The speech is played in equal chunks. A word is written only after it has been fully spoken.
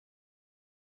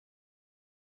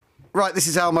Right, this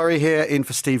is Al Murray here in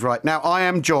for Steve Wright. Now, I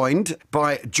am joined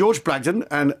by George Blagden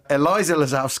and Elisa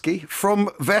Lazowski from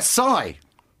Versailles.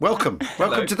 Welcome.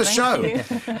 Welcome to the show.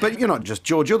 But you're not just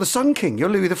George, you're the Sun King. You're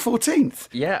Louis XIV.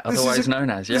 Yeah, otherwise known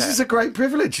as, yeah. This is a great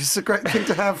privilege. It's a great thing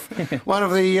to have one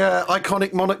of the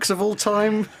iconic monarchs of all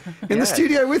time in the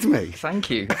studio with me.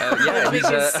 Thank you. The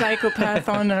biggest psychopath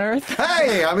on earth.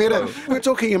 Hey, I mean, we're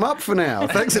talking him up for now.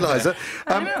 Thanks, Elisa.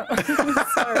 I know.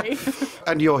 Sorry.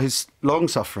 And you're his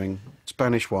long-suffering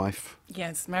Spanish wife.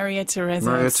 Yes, Maria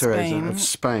Teresa, of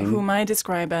Spain, whom I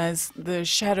describe as the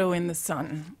shadow in the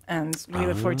sun, and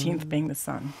Louis XIV being the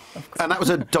sun, of course. And that was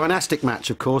a dynastic match,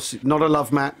 of course, not a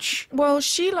love match. Well,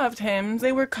 she loved him.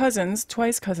 They were cousins,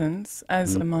 twice cousins,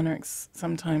 as the monarchs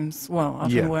sometimes,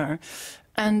 often were.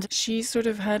 And she sort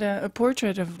of had a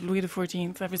portrait of Louis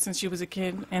XIV ever since she was a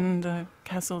kid in the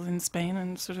castle in Spain,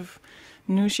 and sort of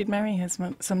knew she'd marry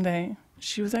him someday.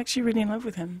 She was actually really in love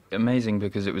with him. Amazing,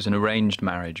 because it was an arranged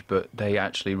marriage, but they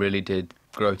actually really did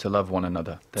grow to love one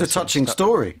another. It's a touching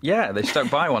story. Yeah, they stuck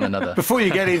by one another. Before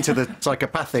you get into the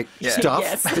psychopathic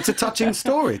stuff, it's a touching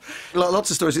story. Like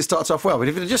lots of stories, it starts off well, but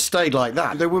if it had just stayed like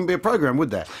that, there wouldn't be a programme, would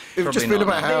there? It would just been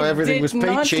about how everything was peachy.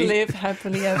 They did not live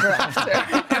happily ever after.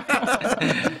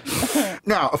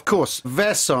 Now, of course,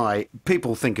 Versailles,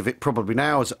 people think of it probably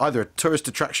now as either a tourist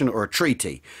attraction or a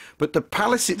treaty, but the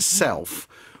palace itself,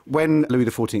 when Louis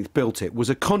XIV built it, was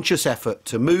a conscious effort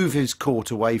to move his court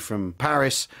away from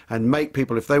Paris and make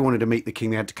people, if they wanted to meet the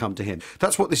king, they had to come to him.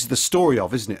 That's what this is the story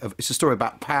of, isn't it? It's a story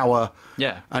about power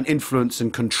and influence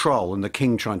and control, and the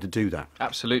king trying to do that.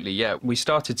 Absolutely, yeah. We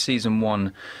started season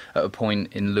 1 at a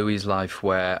point in Louis's life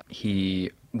where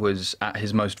he was at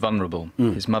his most vulnerable.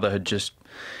 His mother had just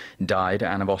died,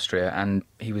 Anne of Austria, and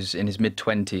he was in his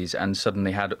mid-20s and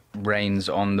suddenly had reins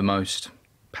on the most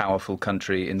powerful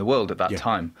country in the world at that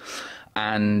time,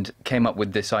 and came up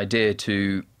with this idea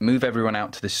to move everyone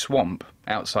out to this swamp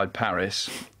outside Paris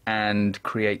and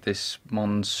create this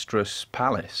monstrous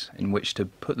palace in which to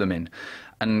put them in,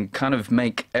 and kind of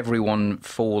make everyone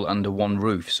fall under one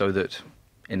roof so that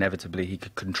inevitably he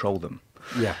could control them.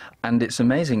 Yeah. And it's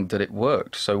amazing that it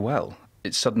worked so well.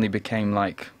 It suddenly became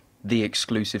like the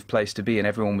exclusive place to be, and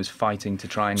everyone was fighting to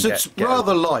try and get... So it's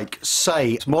rather like,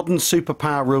 say, modern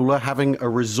superpower ruler having a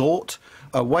resort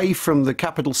away from the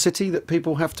capital city that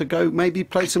people have to go maybe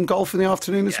play some golf in the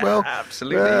afternoon as well.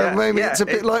 Absolutely. Maybe it's a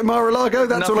bit like Mar-a-Lago.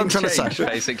 That's all I'm trying to say.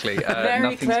 Basically,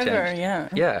 very clever.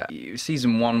 Changed. Yeah.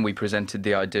 Season 1, we presented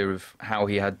the idea of how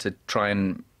he had to try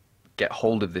and get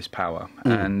hold of this power,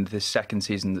 and this second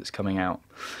season that's coming out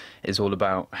is all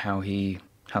about how he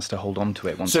has to hold on to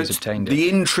it once he's obtained it. The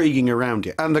intriguing around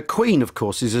it. And the Queen, of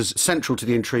course, is as central to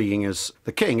the intriguing as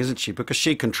the King, isn't she? Because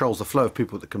she controls the flow of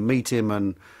people that can meet him,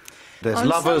 and there's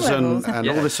lovers and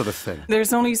all this sort of thing.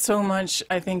 There's only so much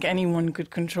I think anyone could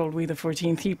control Louis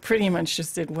XIV. He pretty much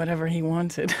just did whatever he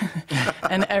wanted.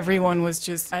 And everyone was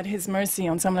just at his mercy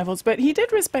on some levels. But he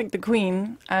did respect the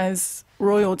Queen as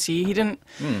royalty. He didn't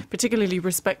particularly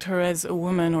respect her as a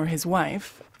woman or his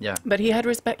wife. Yeah. But he had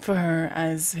respect for her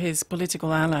as his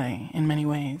political ally in many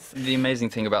ways. The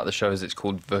amazing thing about the show is it's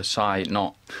called Versailles,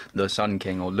 not the Sun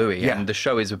King or Louis. Yeah. And the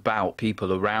show is about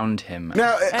people around him.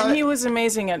 Now, and he was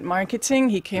amazing at marketing.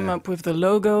 He came up with the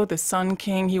logo, the Sun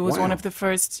King. He was one of the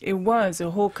first. It was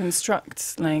a whole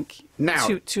construct, like,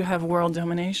 to have world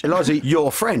domination. Elisa,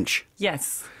 you're French.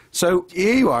 Yes. So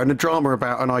here you are in a drama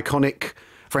about an iconic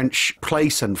French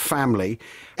place and family.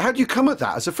 How do you come at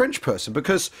that as a French person?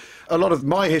 Because a lot of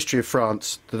my history of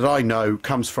France that I know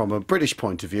comes from a British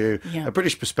point of view, a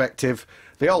British perspective,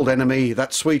 the old enemy,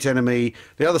 that sweet enemy,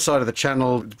 the other side of the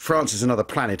channel, France is another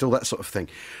planet, all that sort of thing.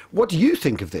 What do you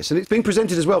think of this? And it's being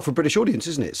presented as well for a British audience,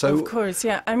 isn't it? So, of course,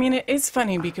 yeah. I mean, it's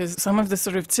funny because some of the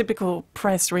sort of typical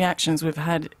press reactions we've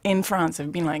had in France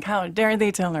have been like, how dare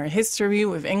they tell our history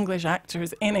with English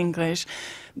actors in English?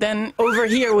 Then over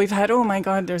here we've had, oh my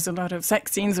God, there's a lot of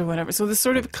sex scenes or whatever. So the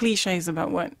sort of cliches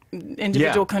about what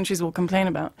individual countries will complain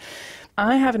about.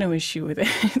 I have no issue with it.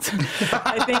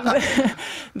 I think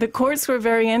the courts were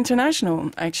very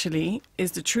international, actually,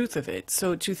 is the truth of it.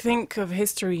 So to think of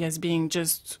history as being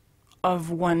just of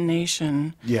one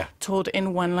nation, told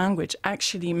in one language,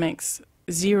 actually makes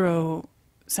zero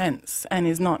sense and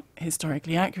is not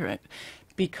historically accurate.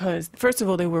 Because, first of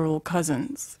all, they were all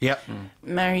cousins.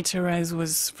 Marie Therese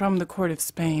was from the court of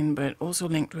Spain, but also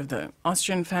linked with the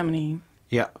Austrian family.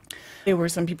 There were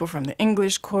some people from the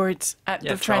English court at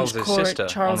the French court.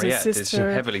 Charles's sister.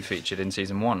 It's heavily featured in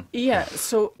season 1. Yeah,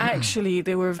 so actually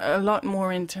they were a lot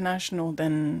more international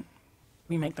than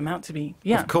we make them out to be.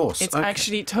 Yeah, of course. It's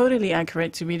actually totally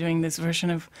accurate to be doing this version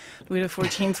of Louis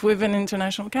XIV with an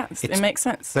international cast. It makes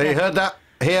sense. So you heard that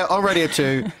here on Radio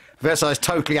 2. Versailles is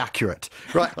totally accurate.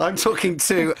 Right, I'm talking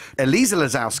to Elisa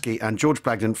Lazowski and George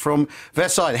Blagden from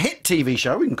Versailles, a hit TV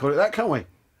show. We can call it that, can't we?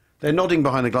 They're nodding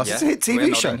behind the glass. Yeah, it's a hit TV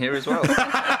we're show. nodding here as well.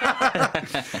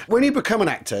 When you become an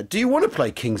actor, do you want to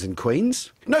play kings and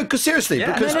queens? No, because seriously,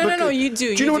 Yeah. because No, you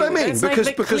do. Do you know what I mean? It's like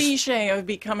the cliche of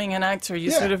becoming an actor.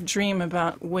 You Yeah. sort of dream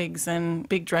about wigs and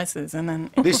big dresses, and then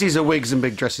this is a wigs and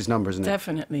big dresses number, isn't it?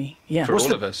 definitely, yeah, For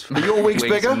all of us. Are your wigs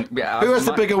bigger? Who has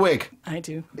the bigger wig? I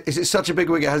do. Is it such a big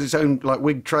wig it has its own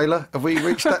wig trailer? Have we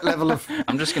reached that level of...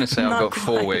 I'm just going to say I've Not got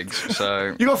 4 quite. wigs,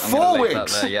 so... You got I'm gonna 4 leave that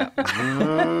wigs? there,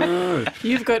 yeah.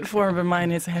 You've got 4, but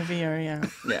mine is heavier. Yeah.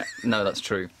 Yeah, no, that's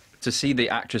true. To see the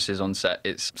actresses on set,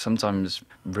 it's sometimes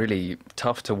really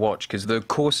tough to watch because the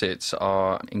corsets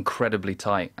are incredibly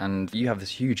tight and you have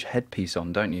this huge headpiece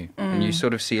on, don't you? And you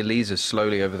sort of see Elisa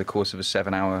slowly over the course of a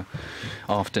 7-hour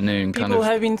afternoon. People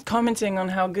have been commenting on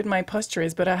how good my posture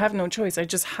is, but I have no choice. I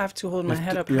just have to hold my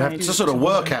head up high. It's a sort of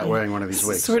workout wearing one of these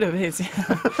wigs. Sort of is,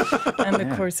 yeah. And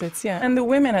the corsets, yeah. And the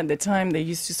women at the time, they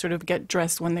used to sort of get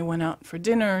dressed when they went out for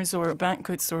dinners or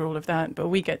banquets or all of that, but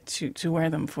we get to wear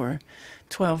them for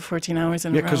 12, 14 hours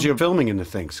in a row. Yeah, because you're filming in the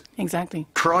things. Exactly.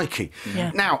 Crikey.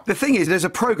 Yeah. Now, the thing is, there's a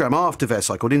programme after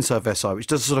Versailles called Inside Versailles, which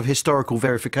does a sort of historical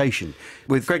verification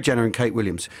with Greg Jenner and Kate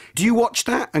Williams. Do you watch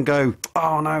that and go,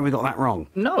 oh, no, we got that wrong?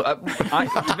 No, to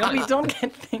be honest, We don't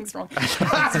get things wrong.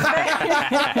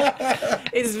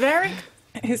 It's very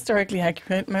historically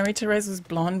accurate. Marie-Thérèse was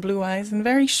blonde, blue eyes, and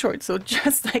very short, so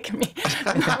just like me.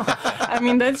 I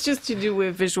mean, that's just to do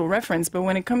with visual reference, but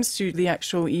when it comes to the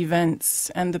actual events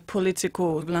and the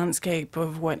political landscape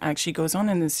of what actually goes on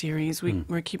in the series,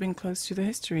 we're keeping close to the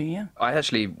history, yeah. I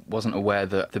actually wasn't aware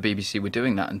that the BBC were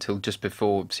doing that until just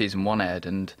before season 1 aired,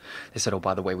 and they said, oh,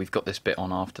 by the way, we've got this bit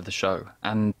on after the show.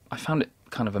 And I found it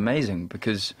kind of amazing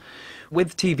because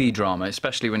with TV drama,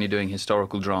 especially when you're doing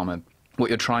historical drama, what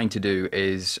you're trying to do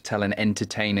is tell an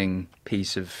entertaining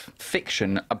piece of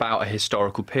fiction about a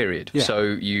historical period. Yeah. So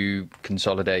you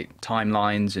consolidate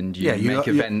timelines and you make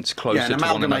events closer and to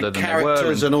one another than they were.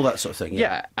 characters and all that sort of thing.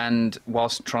 Yeah, and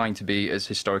whilst trying to be as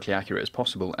historically accurate as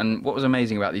possible. And what was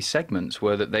amazing about these segments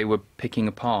were that they were picking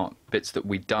apart bits that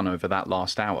we'd done over that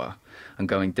last hour and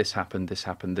going, this happened, this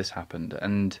happened, this happened.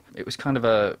 And it was kind of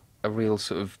a real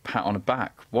sort of pat on the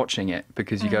back watching it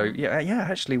because you go, yeah,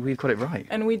 actually, we've got it right.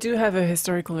 And we do have a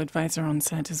historical advisor on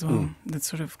set as well that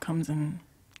sort of comes and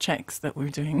checks that we're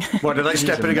doing. What, do they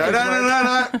step in and go,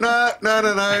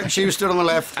 no, she was stood on the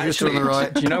left, you were stood on the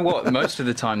right? Do you know what? Most of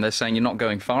the time they're saying you're not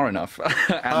going far enough.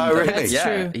 And, Oh, really? That's yeah,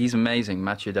 true. he's amazing,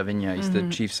 Mathieu Davignon. He's the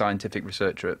chief scientific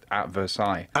researcher at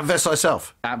Versailles. And Versailles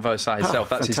itself? At Versailles itself,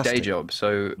 that's his day fantastic. job.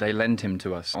 So they lend him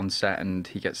to us on set and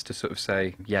he gets to sort of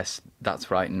say, yes,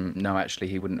 that's right, and no, actually,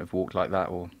 he wouldn't have walked like that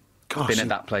or Gosh, been at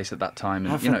that place at that time. And,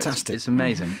 how you know, fantastic. it's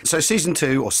amazing. So season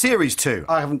 2, or series 2,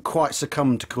 I haven't quite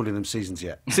succumbed to calling them seasons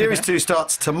yet. Series 2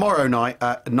 starts tomorrow night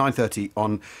at 9:30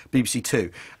 on BBC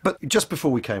 2. But just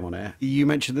before we came on air, you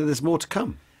mentioned that there's more to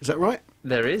come. Is that right?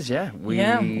 There is, yeah.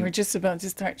 We're just about to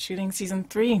start shooting season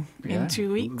 3 in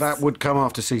 2 weeks. That would come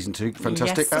after season 2.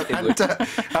 Fantastic. Yes, it would.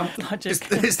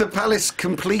 Logic. Is the palace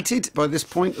completed by this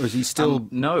point, or is he still...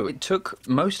 No, it took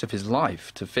most of his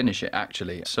life to finish it,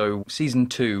 actually. So season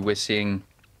 2, we're seeing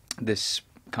this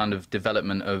kind of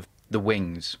development of the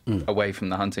wings away from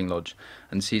the hunting lodge.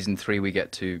 And season 3, we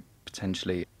get to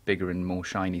potentially bigger and more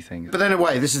shiny things. But then, in a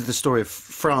way, this is the story of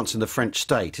France and the French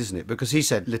state, isn't it? Because he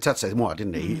said, L'État c'est moi,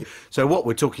 didn't he? So what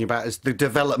we're talking about is the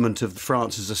development of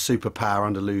France as a superpower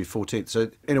under Louis XIV.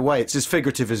 So, in a way, it's as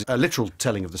figurative as a literal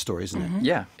telling of the story, isn't it?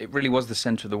 Yeah, it really was the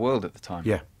centre of the world at the time.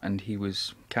 Yeah. And he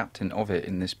was captain of it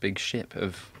in this big ship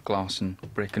of glass and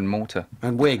brick and mortar.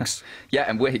 And wigs. Yeah,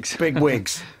 and wigs. Big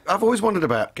wigs. I've always wondered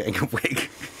about getting a wig.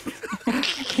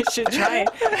 You should try it.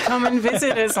 Come and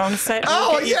visit us on set.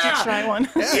 Oh, We'll get you yeah. to try one.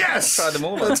 Yes! Try them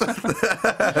all on.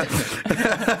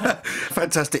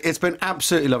 Fantastic. It's been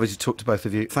absolutely lovely to talk to both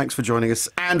of you. Thanks for joining us.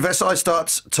 And Versailles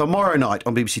starts tomorrow night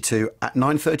on BBC 2 at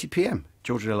 9:30 p.m.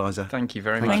 George and Eliza. Thank you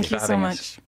very much Thank for you so having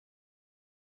us. much.